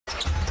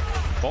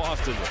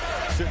Boston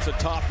sits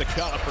atop the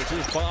cup.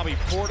 Pursues Bobby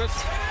Portis.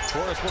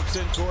 Portis works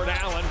in toward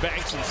Allen,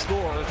 banks and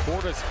scores.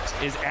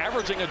 Portis is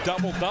averaging a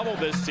double-double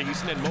this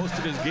season, and most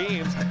of his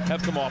games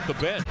have come off the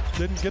bench.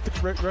 Didn't get the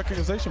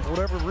recognition for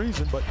whatever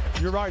reason, but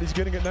you're right, he's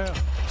getting it now.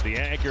 The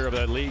anchor of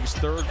that league's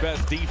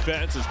third-best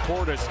defense is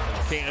Portis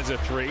cans a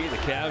three. The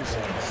Cavs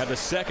have the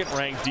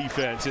second-ranked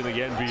defense in the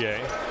NBA.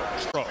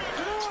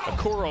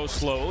 Okoro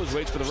slows,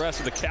 waits for the rest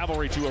of the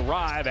Cavalry to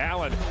arrive.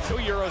 Allen, no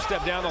Euro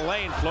step down the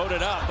lane,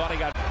 floated up, thought he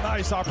got...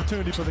 Nice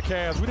opportunity for the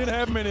Cavs. We didn't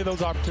have many of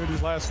those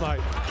opportunities last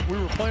night. We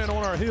were playing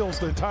on our heels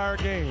the entire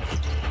game.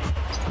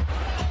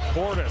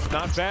 Portis,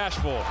 not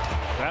bashful.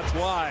 That's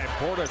why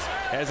Portis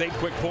has 8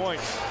 quick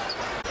points.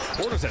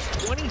 Portis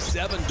has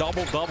 27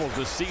 double-doubles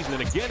this season,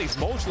 and again, he's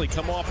mostly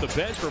come off the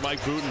bench for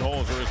Mike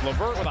Budenholzer. As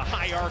LeVert with a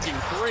high-arcing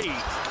three.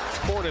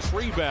 Portis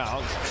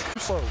rebounds.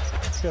 Slow.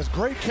 He has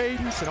great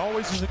cadence and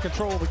always is in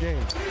control of the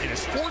game. In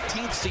his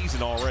 14th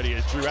season already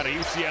as Drew out of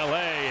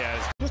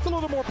UCLA. Just a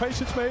little more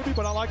patience maybe,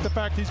 but I like the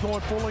fact he's going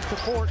full length to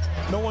court.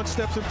 No one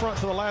steps in front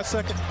to the last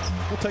second.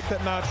 We'll take that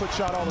 9-foot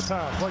shot all the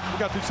time. We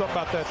got to do something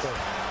about that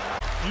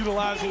though.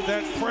 Utilizing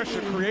that pressure,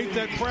 create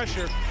that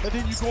pressure, and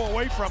then you go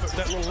away from it,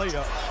 that little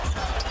layup.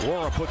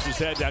 Wara puts his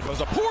head down, goes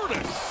to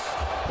Portis.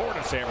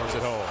 Portis hammers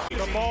it home.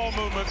 The ball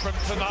movement from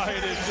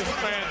tonight is just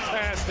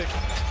fantastic.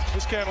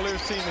 This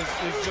Cavaliers team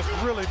is just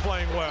really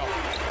playing well.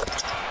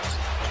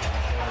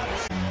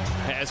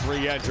 Has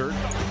re-entered.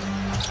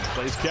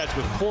 Plays catch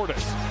with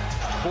Portis.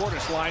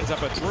 Portis lines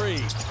up a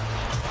three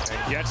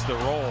and gets the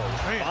roll.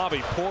 Man. Bobby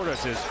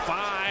Portis is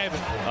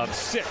 5 of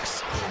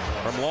 6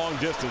 from long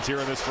distance here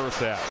in this first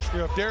half. You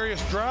know, if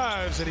Darius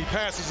drives and he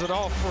passes it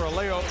off for a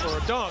layup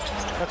or a dunk,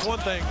 that's one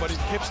thing, but he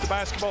hits the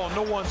basketball and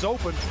no one's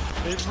open,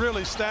 it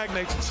really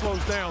stagnates and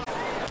slows down.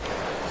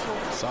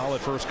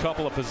 Solid first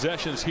couple of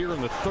possessions here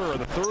in the third.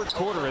 The third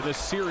quarter of this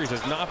series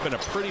has not been a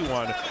pretty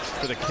one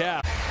for the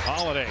Cavs.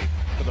 Holiday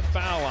to the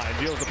foul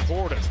line, deals to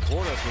Portis.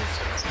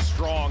 Portis was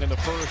strong in the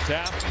first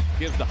half.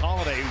 Gives to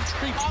Holiday, who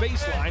creeps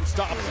baseline,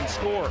 stops and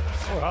scores.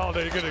 Well,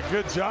 Holiday did a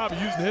good job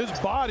using his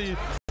body.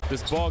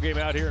 This ball game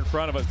out here in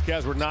front of us, the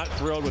Cavs were not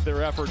thrilled with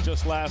their effort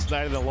just last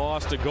night in the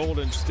loss to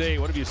Golden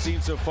State. What have you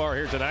seen so far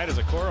here tonight as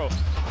Okoro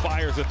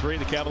fires a three?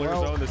 The Cavaliers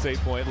own this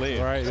 8-point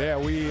lead. Right, yeah,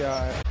 we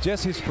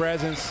just his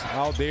presence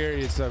out there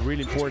is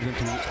really important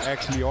to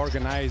actually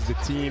organize the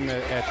team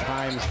at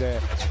times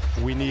that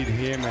we need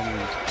him,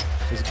 and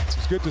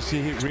it's good to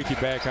see Ricky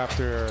back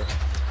after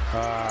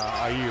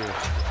a year.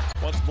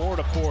 Once more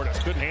to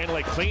Portis, couldn't handle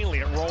it cleanly.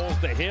 It rolls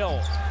the hill.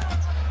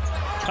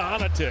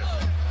 Connaughton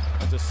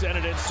to send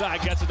it inside,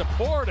 gets it to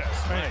Portis.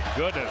 My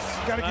goodness.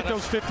 Got to get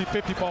those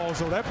 50-50 balls,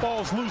 though. That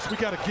ball's loose. We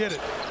got to get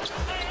it.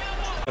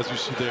 As you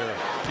see there,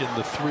 in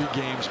the 3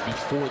 games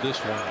before this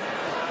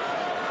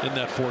one, in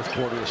that fourth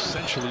quarter,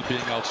 essentially being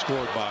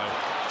outscored by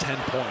 10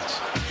 points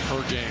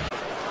per game.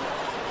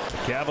 The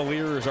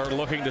Cavaliers are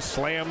looking to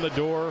slam the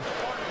door.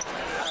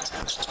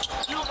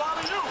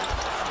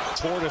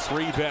 Portis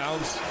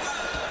rebounds.